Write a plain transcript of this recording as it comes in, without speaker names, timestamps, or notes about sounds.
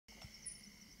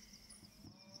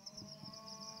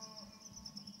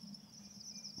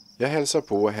Jag hälsar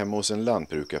på hemma hos en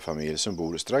lantbrukarfamilj som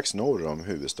bor strax norr om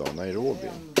huvudstaden Nairobi.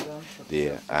 Det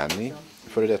är Annie,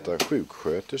 före detta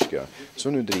sjuksköterska,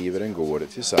 som nu driver en gård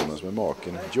tillsammans med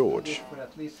maken George.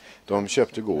 De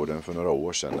köpte gården för några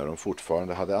år sedan när de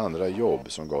fortfarande hade andra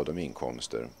jobb som gav dem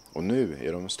inkomster. Och nu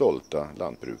är de stolta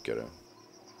lantbrukare.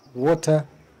 Water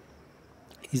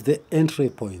is the entry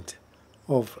point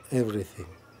of everything.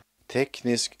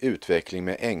 Teknisk utveckling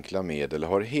med enkla medel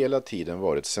har hela tiden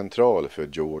varit central för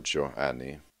George och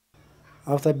Annie.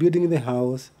 After building the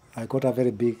house, I got a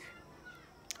very big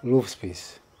roof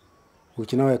space,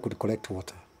 which now I could collect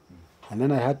water. And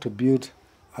then I had to build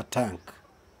a tank.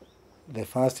 The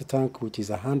first tank, which is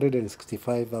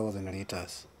 165,000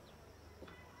 liters.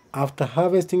 After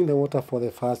harvesting the water for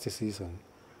the first season,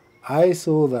 I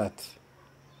saw that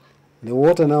the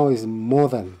water now is more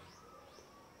than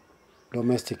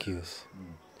domestic use.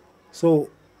 So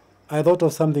I thought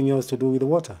of something else to do with the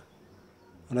water.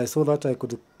 And I saw that I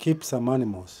could keep some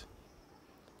animals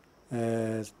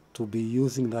to be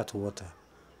using that water.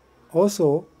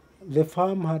 Also, the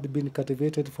farm had been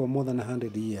cultivated for more than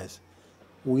 100 years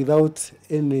without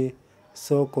any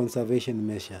soil conservation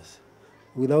measures,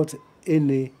 without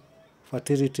any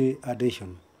fertility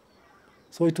addition.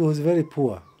 So it was very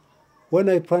poor. When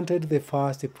I planted the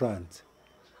first plants,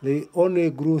 they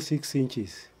only grew 6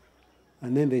 inches,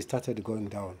 and then they started going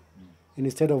down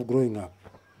instead of growing up.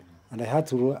 And I had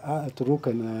to look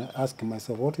and ask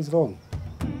myself, what is wrong?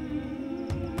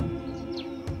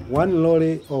 1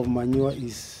 lorry of manure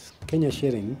is Kenya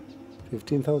shilling,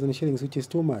 15,000 shillings, which is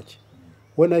too much.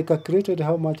 When I calculated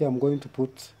how much I'm going to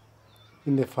put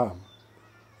in the farm,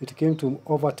 it came to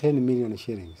over 10 million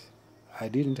shillings. I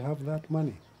didn't have that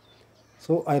money.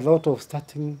 So I thought of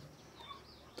starting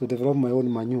to develop my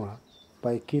own manure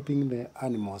by keeping the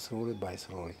animals slowly by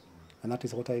slowly. And that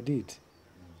is what I did.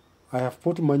 I have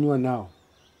put manure now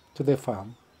to the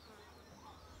farm,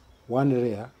 1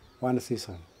 layer, 1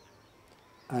 season.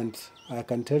 And I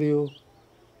can tell you,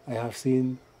 I have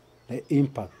seen the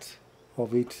impact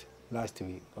of it last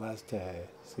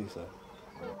season.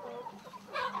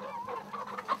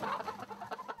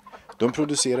 De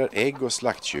producerar ägg och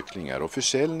slaktkycklingar och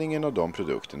försäljningen av de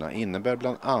produkterna innebär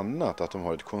bland annat att de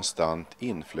har ett konstant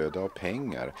inflöde av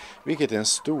pengar, vilket är en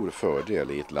stor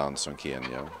fördel i ett land som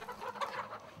Kenya.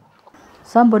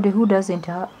 Somebody who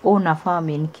doesn't own a farm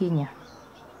in Kenya,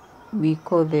 we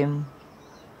call them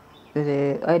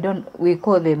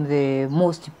the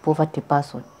most poverty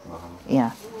person.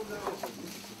 Yeah.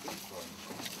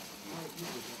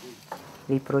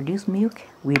 We produce milk,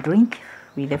 we drink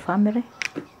with the family.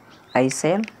 I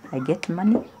sell, I get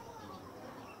money.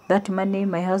 That money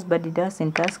my husband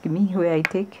doesn't ask me where I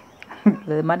take.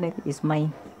 The money is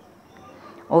mine.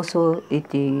 Also, it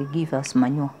gives us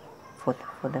manure for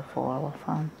our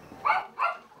farm.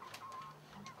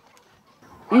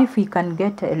 If we can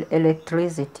get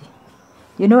electricity,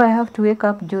 you know, I have to wake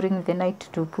up during the night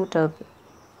to put up.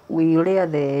 We layer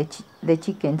the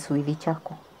chickens with the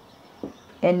charcoal,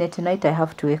 and at night I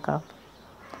have to wake up.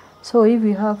 So if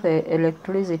we have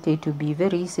electricity, it will be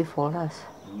very easy for us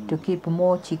to keep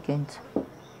more chickens,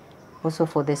 also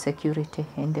for the security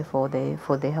and for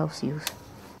the house use.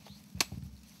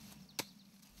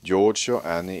 George och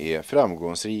Annie är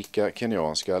framgångsrika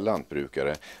kenyanska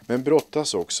lantbrukare men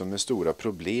brottas också med stora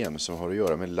problem som har att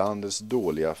göra med landets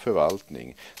dåliga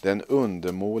förvaltning, den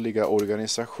undermåliga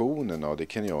organisationen av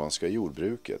det kenyanska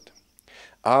jordbruket.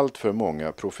 Allt för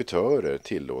många profitörer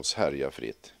tillåts härja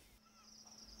fritt.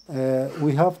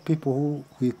 We have people who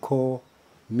we call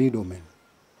middlemen.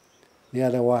 They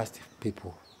are the worst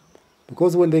people.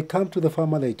 Because when they come to the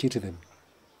farmer, they cheat them.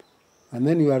 And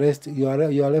then you are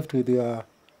left with your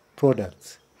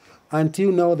products.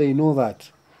 Until now, they know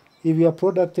that if your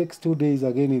product takes 2 days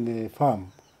again in the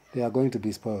farm, they are going to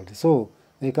be spoiled. So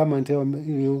they come and tell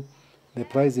you the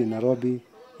price in Nairobi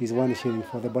is 1 shilling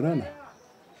for the banana.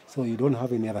 So you don't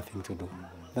have any other thing to do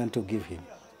than to give him.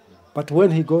 But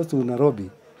when he goes to Nairobi,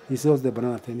 he sells the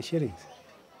banana 10 shillings.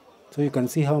 So you can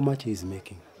see how much he is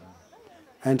making.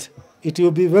 And it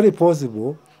will be very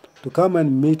possible to come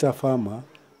and meet a farmer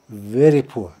very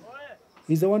poor.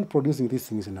 He's the one producing these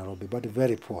things in Nairobi, but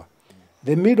very poor.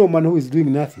 The middleman who is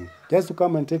doing nothing, just to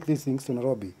come and take these things to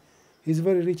Nairobi, he's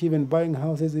very rich, even buying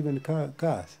houses, even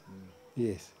cars.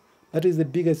 Yes. That is the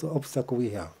biggest obstacle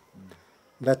we have,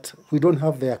 that we don't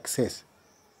have the access.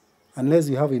 Unless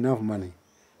you have enough money,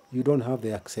 you don't have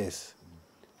the access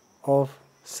of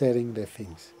selling the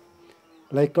things.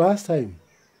 Like last time,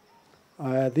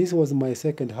 this was my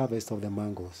second harvest of the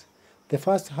mangoes. The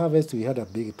first harvest we had a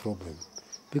big problem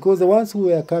because the ones who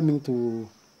were coming to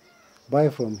buy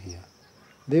from here,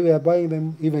 they were buying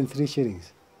them even 3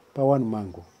 shillings. per one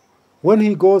mango. When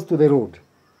he goes to the road,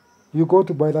 you go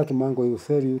to buy that mango, he will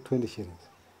sell you 20 shillings.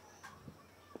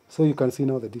 So you can see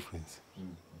now the difference.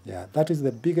 Yeah, that is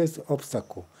the biggest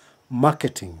obstacle.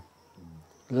 Marketing,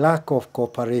 lack of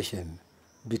cooperation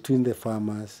between the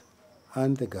farmers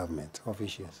and the government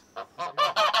officials.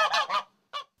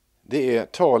 Det är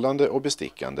talande och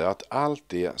bestickande att allt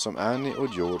det som Annie och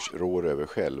George rår över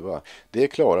själva, det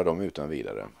klarar de utan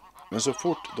vidare. Men så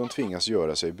fort de tvingas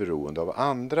göra sig beroende av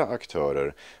andra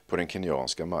aktörer på den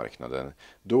kenyanska marknaden,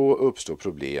 då uppstår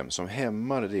problem som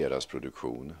hämmar deras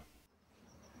produktion.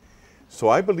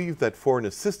 So I believe that foreign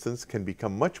assistance can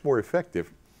become much more effective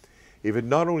if it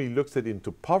not only looks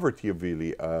into poverty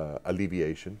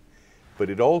alleviation, but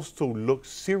it also looks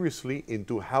seriously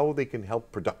into how they can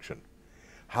help production,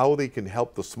 how they can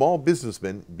help the small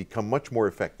businessmen become much more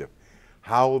effective,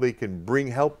 how they can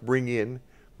help bring in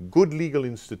good legal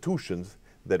institutions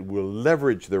that will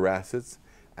leverage their assets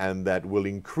and that will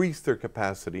increase their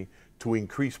capacity to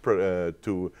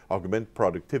to augment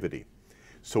productivity.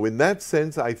 So in that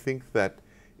sense, I think that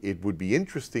it would be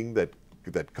interesting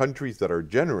that countries that are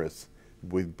generous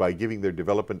by giving their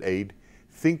development aid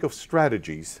think of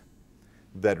strategies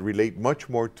that relate much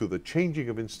more to the changing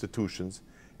of institutions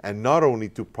and not only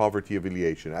to poverty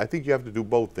alleviation. I think you have to do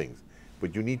both things,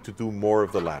 but you need to do more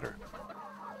of the latter.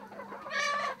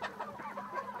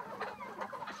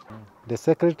 The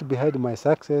secret behind my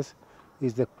success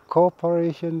is the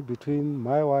cooperation between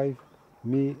my wife,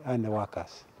 me, and the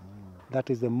workers. That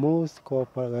is the most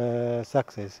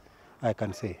success I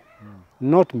can say.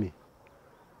 Not me.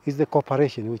 It's the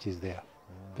cooperation which is there.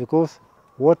 Because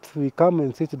what we come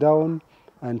and sit down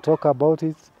and talk about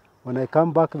it, when I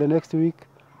come back the next week,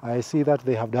 I see that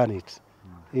they have done it.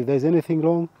 If there's anything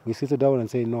wrong, we sit down and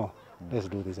say, no, let's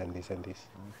do this and this and this.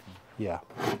 Yeah.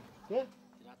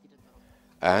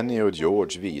 Annie och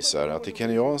George visar att det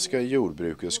kenyanska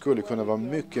jordbruket skulle kunna vara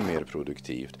mycket mer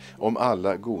produktivt om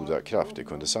alla goda krafter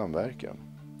kunde samverka.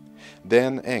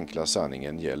 Den enkla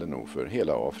sanningen gäller nog för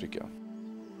hela Afrika.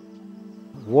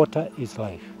 Water is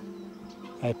life.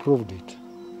 I proved it.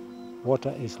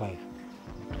 Water is life.